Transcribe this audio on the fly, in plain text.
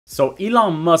So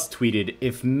Elon Musk tweeted,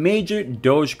 if major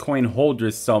Dogecoin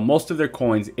holders sell most of their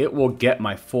coins, it will get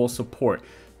my full support.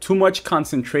 Too much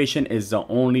concentration is the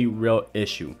only real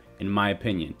issue, in my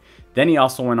opinion. Then he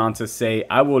also went on to say,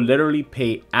 I will literally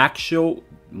pay actual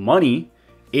money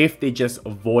if they just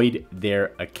void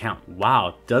their account.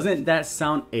 Wow, doesn't that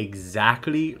sound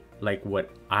exactly like what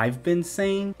I've been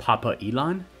saying? Papa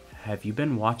Elon? Have you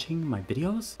been watching my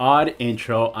videos? Odd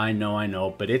intro, I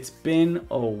know, but it's been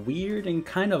a weird and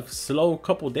kind of slow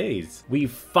couple days. We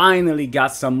finally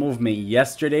got some movement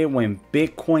yesterday when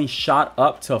Bitcoin shot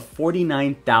up to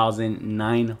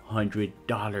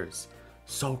 $49,900.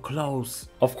 So close.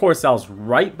 Of course, that was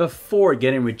right before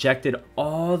getting rejected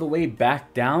all the way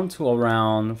back down to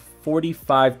around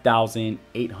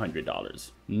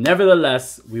 $45,800.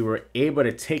 Nevertheless, we were able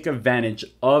to take advantage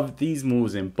of these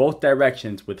moves in both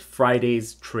directions with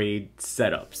Friday's trade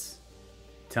setups.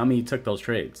 Tell me you took those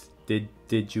trades. Did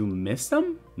you miss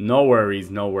them? No worries,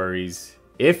 no worries.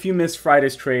 If you missed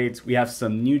Friday's trades, we have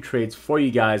some new trades for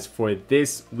you guys for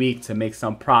this week to make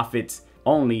some profits,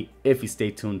 only if you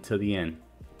stay tuned till the end.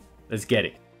 Let's get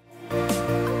it.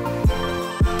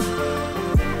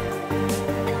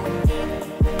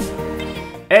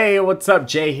 Hey, what's up?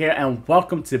 Jay here, and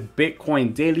welcome to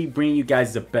Bitcoin Daily, bringing you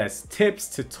guys the best tips,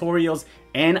 tutorials,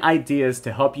 and ideas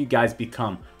to help you guys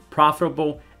become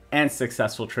profitable and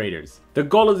successful traders. The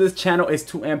goal of this channel is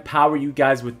to empower you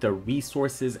guys with the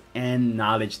resources and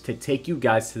knowledge to take you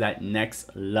guys to that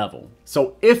next level.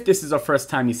 So if this is the first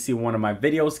time you see one of my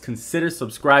videos, consider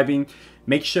subscribing.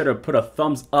 Make sure to put a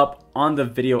thumbs up on the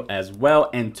video as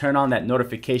well and turn on that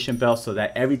notification bell so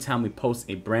that every time we post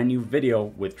a brand new video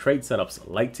with trade setups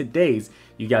like today's,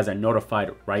 you guys are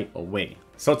notified right away.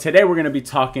 So today we're going to be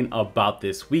talking about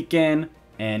this weekend,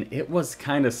 and it was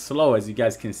kind of slow. As you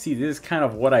guys can see, this is kind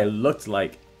of what I looked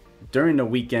like during the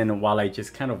weekend while I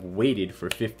just kind of waited for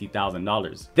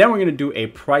 $50,000. Then we're going to do a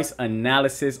price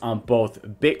analysis on both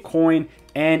Bitcoin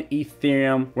and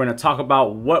Ethereum. We're going to talk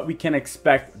about what we can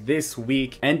expect this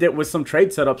week, end it with some trade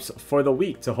setups for the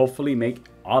week to hopefully make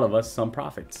all of us some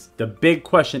profits. The big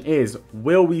question is,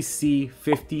 will we see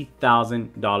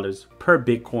 $50,000 per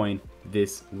Bitcoin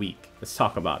this week? Let's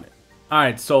talk about it. All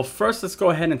right, so first let's go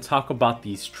ahead and talk about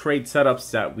these trade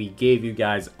setups that we gave you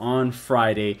guys on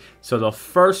Friday. So the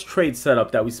first trade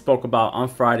setup that we spoke about on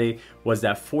Friday was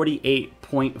that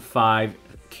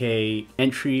 48.5K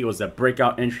entry. It was a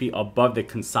breakout entry above the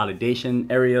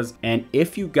consolidation areas. And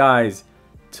if you guys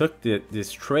took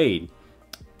this trade,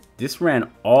 this ran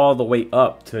all the way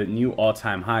up to new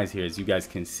all-time highs here, as you guys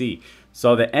can see.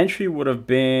 So the entry would have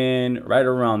been right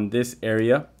around this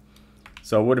area.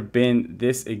 So it would have been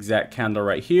this exact candle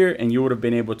right here, and you would have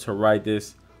been able to ride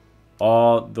this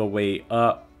all the way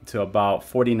up to about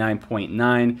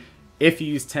 49.9. If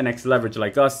you use 10x leverage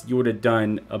like us, you would have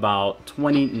done about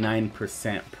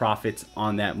 29% profits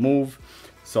on that move.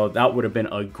 So that would have been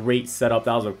a great setup.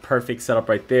 That was a perfect setup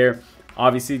right there.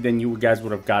 Obviously, then you guys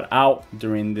would have got out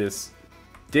during this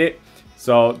dip.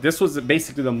 So this was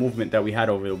basically the movement that we had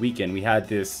over the weekend. We had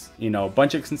this,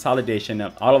 bunch of consolidation,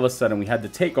 and all of a sudden we had the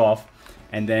takeoff.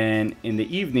 And then in the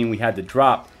evening, we had the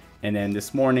drop. And then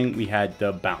this morning, we had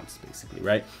the bounce, basically,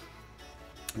 right?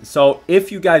 So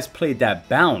if you guys played that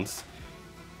bounce,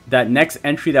 that next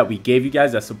entry that we gave you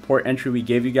guys, that support entry we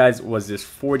gave you guys, was this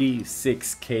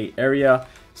 46K area.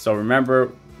 So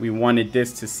remember, we wanted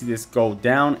this to see this go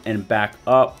down and back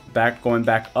up. Going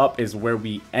back up is where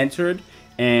we entered.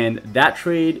 And that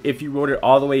trade, if you rode it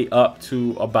all the way up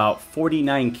to about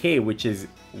 49K, which is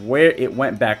where it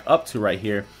went back up to right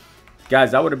here,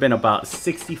 guys, that would have been about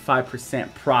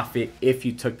 65% profit if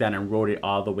you took that and rode it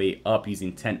all the way up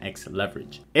using 10x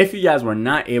leverage. If you guys were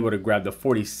not able to grab the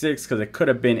 46, because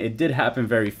it did happen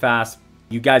very fast,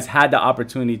 you guys had the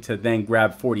opportunity to then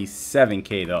grab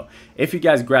 47K though. If you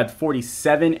guys grabbed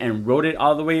 47 and rode it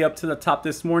all the way up to the top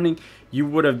this morning, you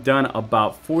would have done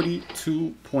about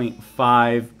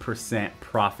 42.5%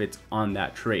 profits on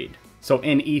that trade. So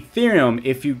in Ethereum,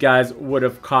 if you guys would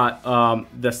have caught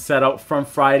the setup from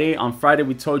Friday, on Friday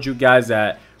we told you guys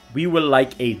that we would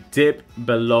like a dip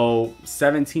below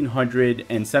 1700,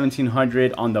 and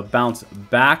 1700 on the bounce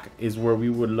back is where we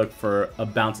would look for a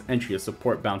bounce entry, a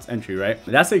support bounce entry, right?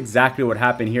 That's exactly what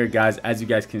happened here, guys. As you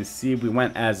guys can see, we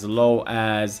went as low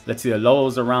as, let's see, the low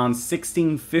was around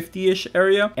 1650-ish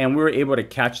area, and we were able to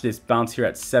catch this bounce here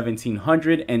at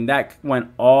 1700, and that went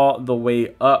all the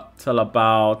way up till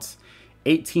about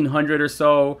 1800 or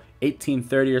so,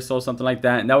 1830 or so, something like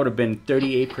that. And that would have been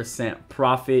 38%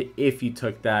 profit if you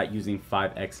took that using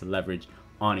 5x leverage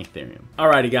on Ethereum.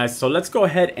 Alrighty guys, so let's go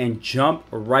ahead and jump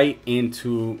right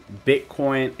into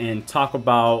Bitcoin and talk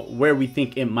about where we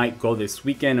think it might go this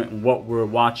weekend, what we're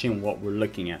watching, what we're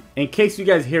looking at. In case you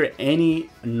guys hear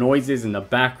any noises in the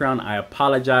background, I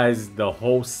apologize. The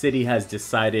whole city has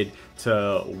decided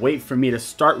to wait for me to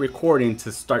start recording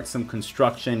to start some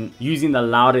construction using the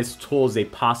loudest tools they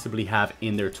possibly have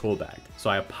in their tool bag.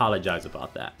 So I apologize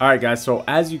about that. All right guys, so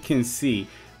as you can see,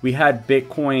 we had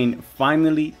Bitcoin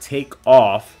finally take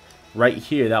off right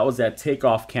here. That was that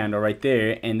takeoff candle right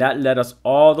there, and that led us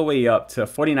all the way up to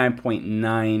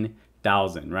 49.9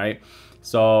 thousand, right?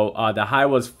 So the high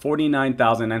was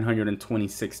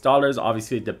 $49,926.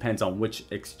 Obviously it depends on which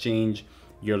exchange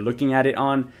you're looking at it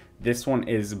on. This one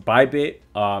is Bybit.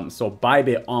 So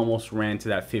Bybit almost ran to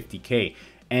that 50K.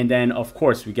 And then, of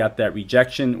course, we got that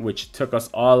rejection, which took us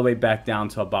all the way back down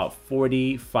to about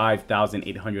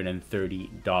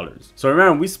 $45,830. So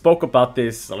remember, we spoke about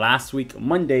this last week,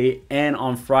 Monday, and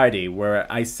on Friday, where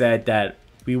I said that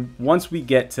once we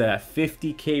get to that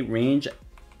 50K range,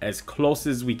 as close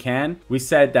as we can, we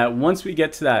said that once we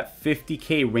get to that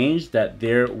 50K range, that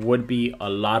there would be a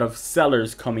lot of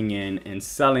sellers coming in and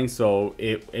selling. So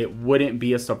it wouldn't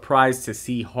be a surprise to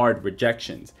see hard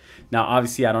rejections. Now,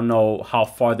 obviously, I don't know how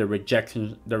far the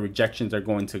rejections are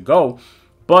going to go,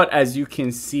 but as you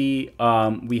can see,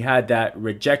 we had that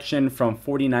rejection from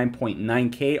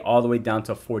 49.9K all the way down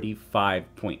to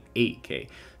 45.8K.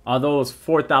 Although it was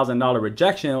 $4,000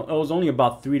 rejection, it was only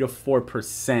about 3 to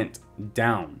 4%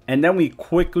 down. And then we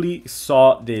quickly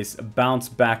saw this bounce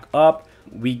back up.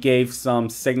 We gave some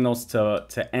signals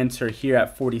to enter here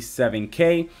at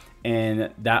 47K, and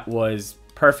that was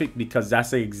perfect because that's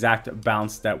the exact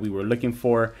bounce that we were looking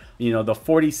for. You know, the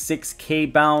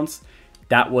 46K bounce,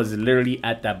 that was literally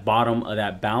at that bottom of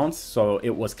that bounce, so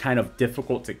it was kind of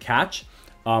difficult to catch.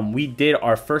 We did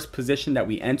our first position that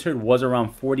we entered was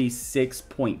around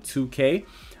 46.2K,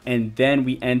 and then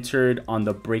we entered on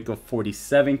the break of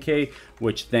 47K,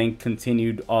 which then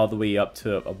continued all the way up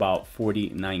to about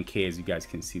 49K, as you guys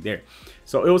can see there.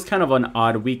 So it was kind of an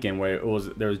odd weekend where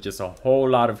there was just a whole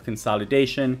lot of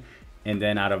consolidation, and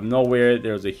then out of nowhere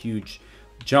there was a huge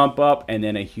jump up and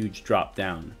then a huge drop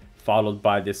down, followed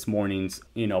by this morning's,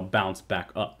 you know, bounce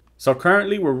back up. So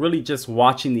currently we're really just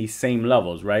watching these same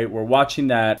levels, right? We're watching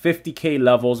that 50K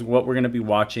levels, what we're going to be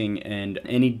watching, and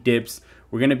any dips,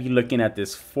 we're going to be looking at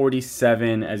this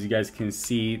 47. As you guys can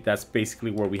see, that's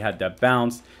basically where we had that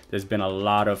bounce. There's been a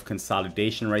lot of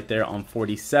consolidation right there on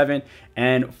 47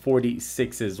 and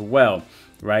 46 as well,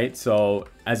 right? So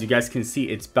as you guys can see,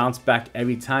 it's bounced back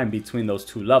every time between those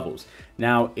two levels.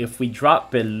 Now, if we drop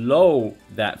below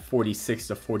that 46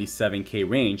 to 47K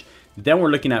range, then we're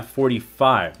looking at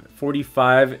 45.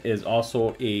 45 is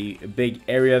also a big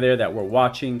area there that we're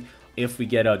watching. If we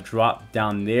get a drop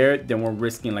down there, then we're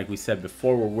risking, like we said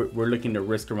before, we're looking to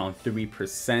risk around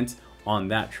 3% on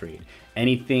that trade.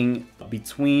 Anything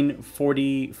between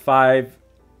 45,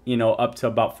 you know, up to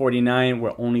about 49,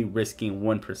 we're only risking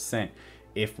 1%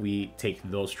 if we take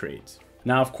those trades.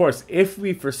 Now, of course, if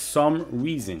we for some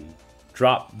reason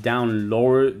drop down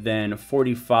lower than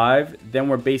 45, then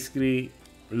we're basically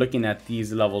looking at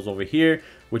these levels over here,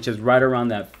 which is right around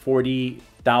that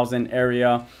 40,000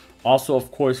 area. Also,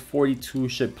 of course, 42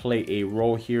 should play a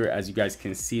role here. As you guys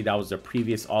can see, that was the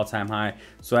previous all-time high,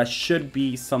 so that should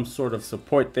be some sort of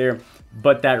support there,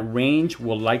 but that range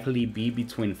will likely be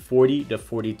between 40 to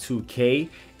 42K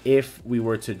if we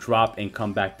were to drop and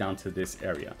come back down to this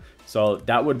area. So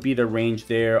that would be the range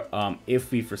there.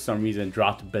 If we for some reason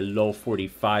dropped below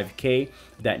 45K,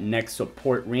 that next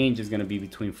support range is going to be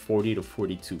between 40 to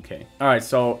 42K. All right,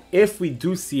 so if we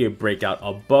do see a breakout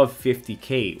above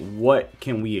 50K, what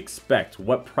can we expect?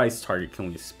 What price target can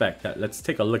we expect? Let's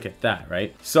take a look at that,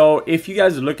 right? So if you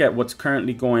guys look at what's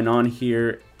currently going on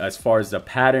here as far as the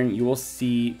pattern, you will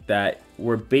see that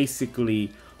we're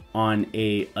basically on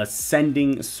a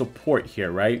ascending support here,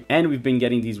 right? And we've been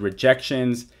getting these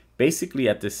rejections basically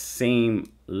at the same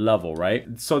level,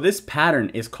 right? So this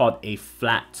pattern is called a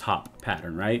flat top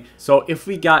pattern, right? So if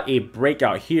we got a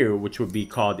breakout here, which would be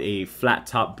called a flat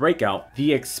top breakout,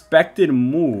 the expected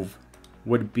move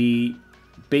would be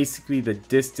basically the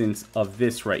distance of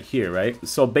this right here, right?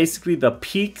 So basically the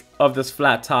peak of this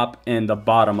flat top and the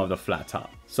bottom of the flat top.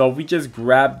 So if we just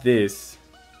grab this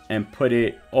and put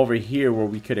it over here where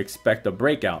we could expect a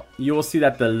breakout, you will see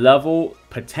that the level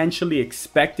potentially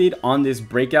expected on this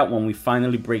breakout when we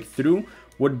finally break through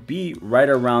would be right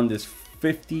around this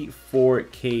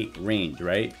 54K range,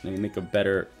 right? Let me make a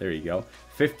better, there you go,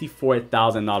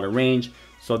 $54,000 range.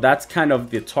 So that's kind of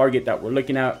the target that we're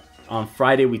looking at. On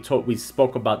Friday, we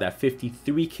spoke about that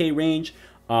 53K range.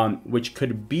 which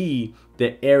could be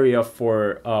the area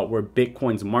for where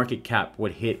Bitcoin's market cap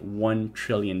would hit $1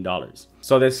 trillion.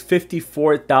 So this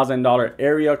 $54,000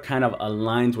 area kind of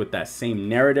aligns with that same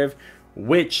narrative,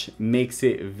 which makes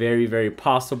it very, very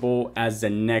possible as the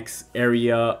next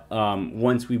area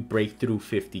once we break through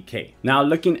 50K. Now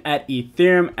looking at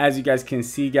Ethereum, as you guys can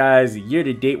see, guys, year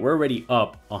to date, we're already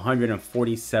up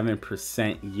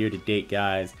 147% year to date,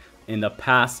 guys. In the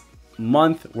past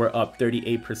month, we're up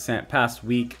 38%, past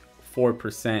week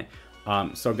 4%.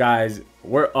 So guys,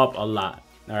 we're up a lot.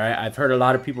 All right, I've heard a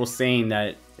lot of people saying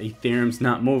that Ethereum's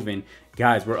not moving.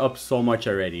 Guys, we're up so much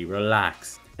already.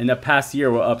 Relax. In the past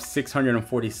year, we're up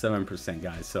 647%,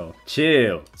 guys, so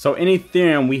chill. So in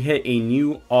Ethereum, we hit a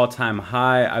new all-time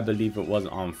high. I believe it was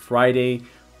on Friday.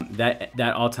 That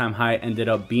all-time high ended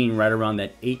up being right around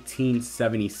that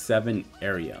 1877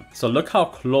 area. So look how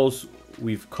close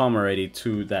we've come already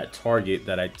to that target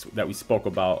that we spoke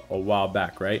about a while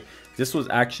back, right? This was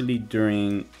actually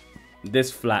during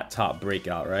this flat top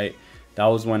breakout, right? That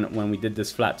was when we did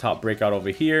this flat top breakout over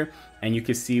here. And you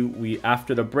can see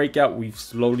after the breakout, we've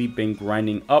slowly been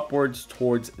grinding upwards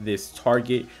towards this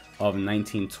target of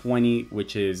 1920,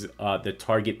 which is the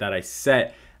target that I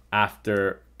set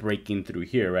after breaking through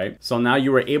here, right? So now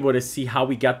you were able to see how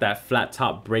we got that flat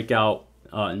top breakout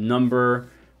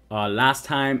number last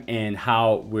time, and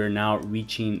how we're now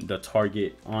reaching the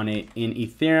target on it in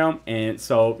Ethereum. And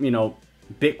so, you know,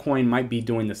 Bitcoin might be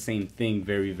doing the same thing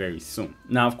very, very soon.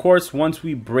 Now, of course, once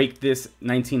we break this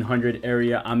 1900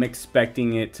 area, I'm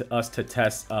expecting us to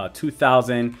test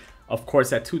 2000. Of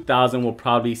course, at 2000, we'll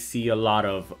probably see a lot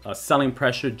of selling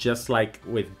pressure, just like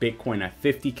with Bitcoin at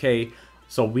 50K.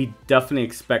 So we definitely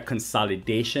expect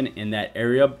consolidation in that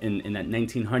area, in that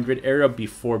 1900 area,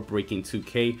 before breaking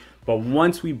 2K. But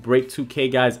once we break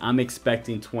 2K, guys, I'm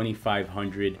expecting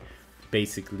 2500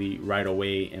 basically right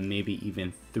away, and maybe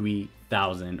even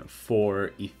 3000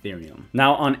 for Ethereum.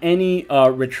 Now on any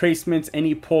retracements,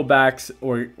 any pullbacks,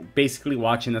 or basically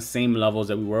watching the same levels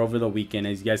that we were over the weekend,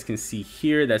 as you guys can see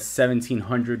here, that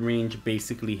 1700 range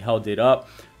basically held it up,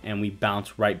 and we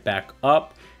bounced right back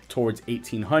up towards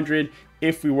 1800.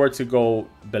 If we were to go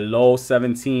below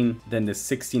 17, then the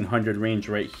 1600 range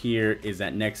right here is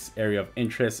that next area of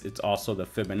interest. It's also the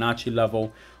Fibonacci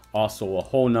level, also a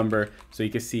whole number, so you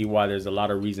can see why there's a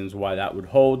lot of reasons why that would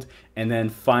hold. And then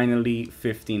finally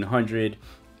 1500,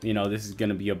 you know, this is going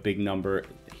to be a big number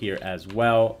here as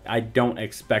well. I don't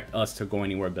expect us to go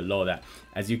anywhere below that.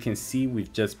 As you can see,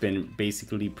 we've just been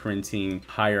basically printing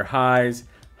higher highs,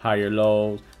 higher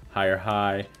lows, higher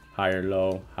high, higher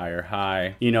low, higher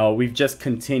high. You know, we've just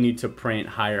continued to print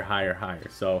higher, higher, higher.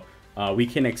 So we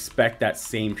can expect that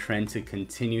same trend to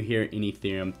continue here in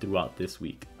Ethereum throughout this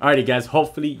week. Alrighty guys,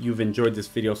 hopefully you've enjoyed this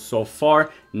video so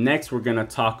far. Next, we're gonna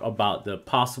talk about the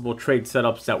possible trade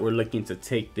setups that we're looking to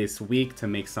take this week to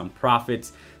make some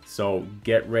profits. So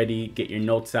get ready, get your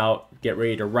notes out, get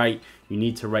ready to write. You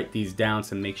need to write these down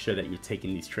to make sure that you're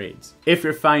taking these trades. If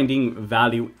you're finding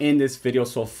value in this video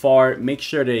so far, make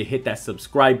sure to hit that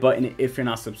subscribe button if you're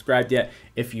not subscribed yet.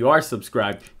 If you are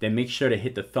subscribed, then make sure to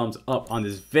hit the thumbs up on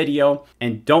this video.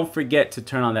 And don't forget to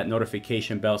turn on that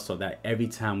notification bell so that every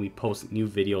time we post new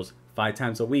videos 5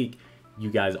 times a week, you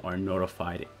guys are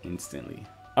notified instantly.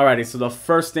 Alrighty, so the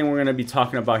first thing we're gonna be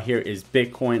talking about here is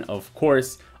Bitcoin, of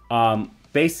course.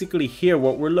 Basically here,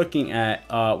 what we're looking at,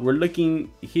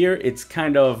 it's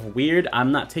kind of weird.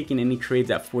 I'm not taking any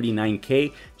trades at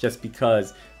 49K just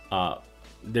because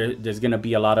there's going to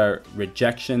be a lot of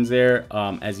rejections there.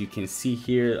 As you can see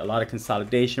here, a lot of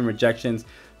consolidation rejections.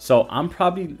 So I'm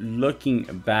probably looking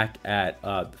back at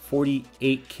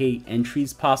 48K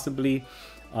entries possibly,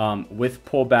 with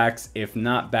pullbacks. If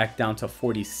not, back down to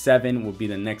 47 will be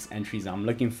the next entries I'm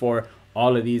looking for.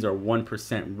 All of these are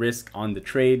 1% risk on the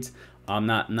trades. I'm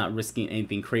not risking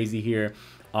anything crazy here.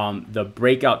 The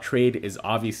breakout trade is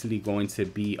obviously going to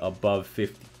be above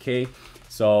 50K.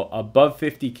 So above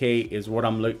 50K is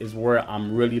where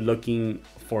I'm really looking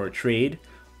for a trade.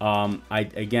 I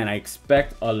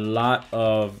expect a lot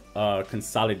of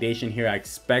consolidation here. I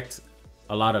expect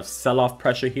a lot of sell-off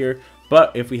pressure here.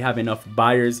 But if we have enough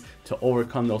buyers to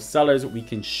overcome those sellers, we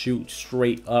can shoot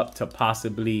straight up to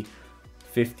possibly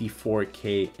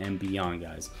 54K and beyond,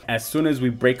 guys. As soon as we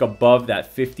break above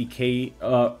that 50K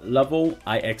level,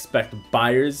 I expect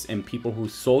buyers and people who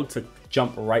sold to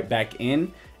jump right back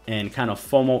in and kind of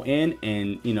FOMO in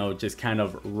and, you know, just kind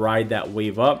of ride that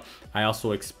wave up. I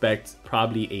also expect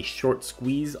probably a short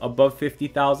squeeze above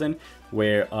 50,000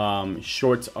 where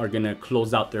shorts are gonna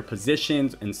close out their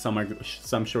positions and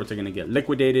some shorts are gonna get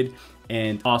liquidated,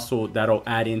 and also that'll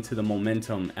add into the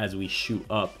momentum as we shoot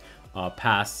up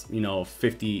past, you know,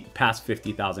 past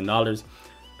 $50,000.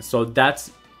 So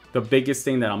that's the biggest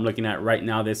thing that I'm looking at right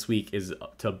now this week, is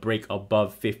to break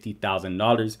above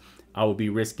 $50,000. I will be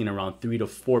risking around 3 to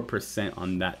 4%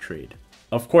 on that trade.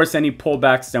 Of course, any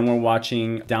pullbacks, then we're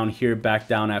watching down here, back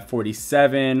down at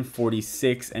 47,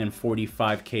 46, and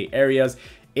 45K areas.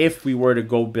 If we were to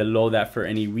go below that for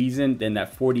any reason, then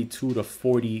that $42,000 to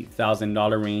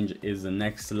 $40,000 range is the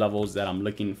next levels that I'm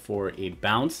looking for a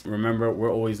bounce. Remember,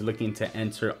 we're always looking to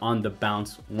enter on the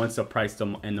bounce once the price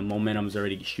and the momentum is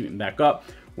already shooting back up.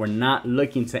 We're not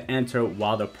looking to enter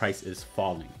while the price is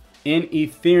falling. In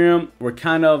Ethereum, we're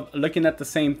kind of looking at the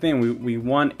same thing. We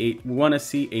want to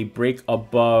see a break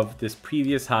above this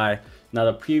previous high. Now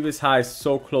the previous high is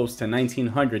so close to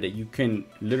 1900 that you can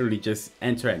literally just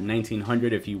enter at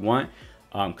 1900 if you want,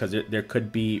 because there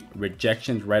could be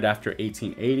rejections right after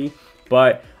 1880.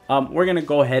 But we're gonna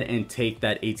go ahead and take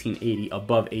that 1880,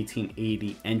 above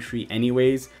 1880 entry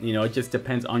anyways. You know, it just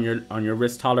depends on your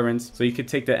risk tolerance. So you could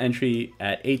take the entry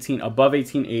at above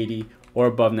 1880 or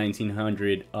above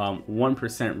 1900.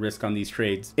 1% risk on these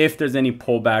trades. If there's any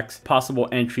pullbacks, possible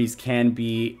entries can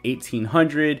be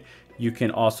 1800. You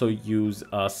can also use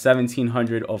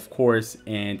 1700, of course,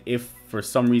 and if for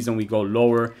some reason we go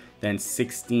lower, then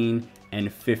 16 and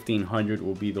 1500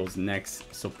 will be those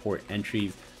next support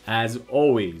entries. As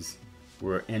always,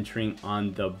 we're entering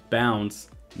on the bounce,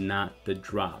 not the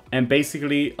drop. And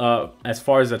basically, as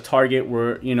far as a target,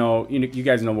 we're you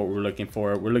guys know what we're looking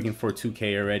for. We're looking for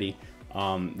 2K already.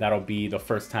 That'll be the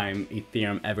first time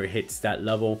Ethereum ever hits that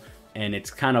level. And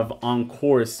it's kind of on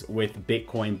course with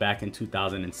Bitcoin back in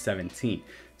 2017.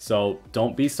 So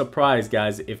don't be surprised,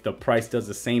 guys, if the price does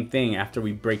the same thing after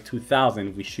we break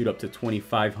 2000. We shoot up to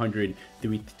 2500,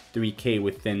 3K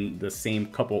within the same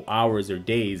couple hours or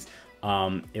days.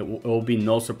 It will be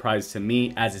no surprise to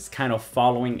me, as it's kind of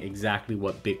following exactly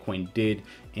what Bitcoin did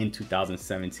in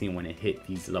 2017 when it hit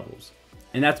these levels.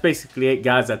 And that's basically it,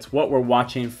 guys. That's what we're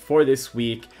watching for this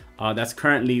week. That's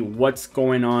currently what's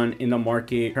going on in the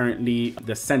market, currently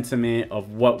the sentiment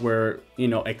of what we're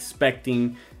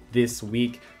expecting this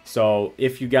week. So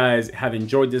if you guys have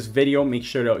enjoyed this video, make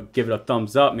sure to give it a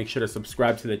thumbs up, make sure to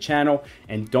subscribe to the channel,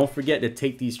 and don't forget to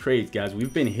take these trades, guys.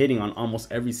 We've been hitting on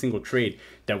almost every single trade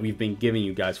that we've been giving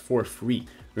you guys for free.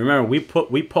 Remember,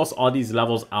 we post all these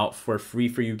levels out for free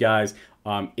for you guys.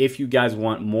 If you guys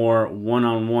want more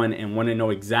one-on-one and want to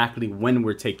know exactly when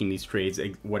we're taking these trades,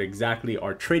 what exactly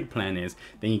our trade plan is,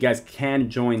 then you guys can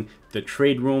join the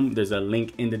trade room. There's a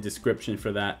link in the description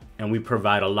for that, and we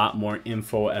provide a lot more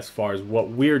info as far as what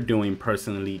we're doing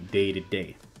personally day to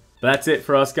day. But that's it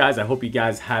for us, guys. I hope you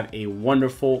guys have a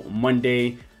wonderful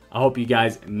Monday. I hope you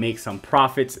guys make some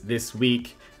profits this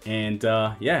week, and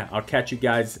yeah, I'll catch you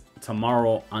guys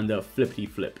tomorrow on the flippity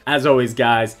flip. As always,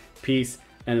 guys, peace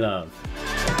and love.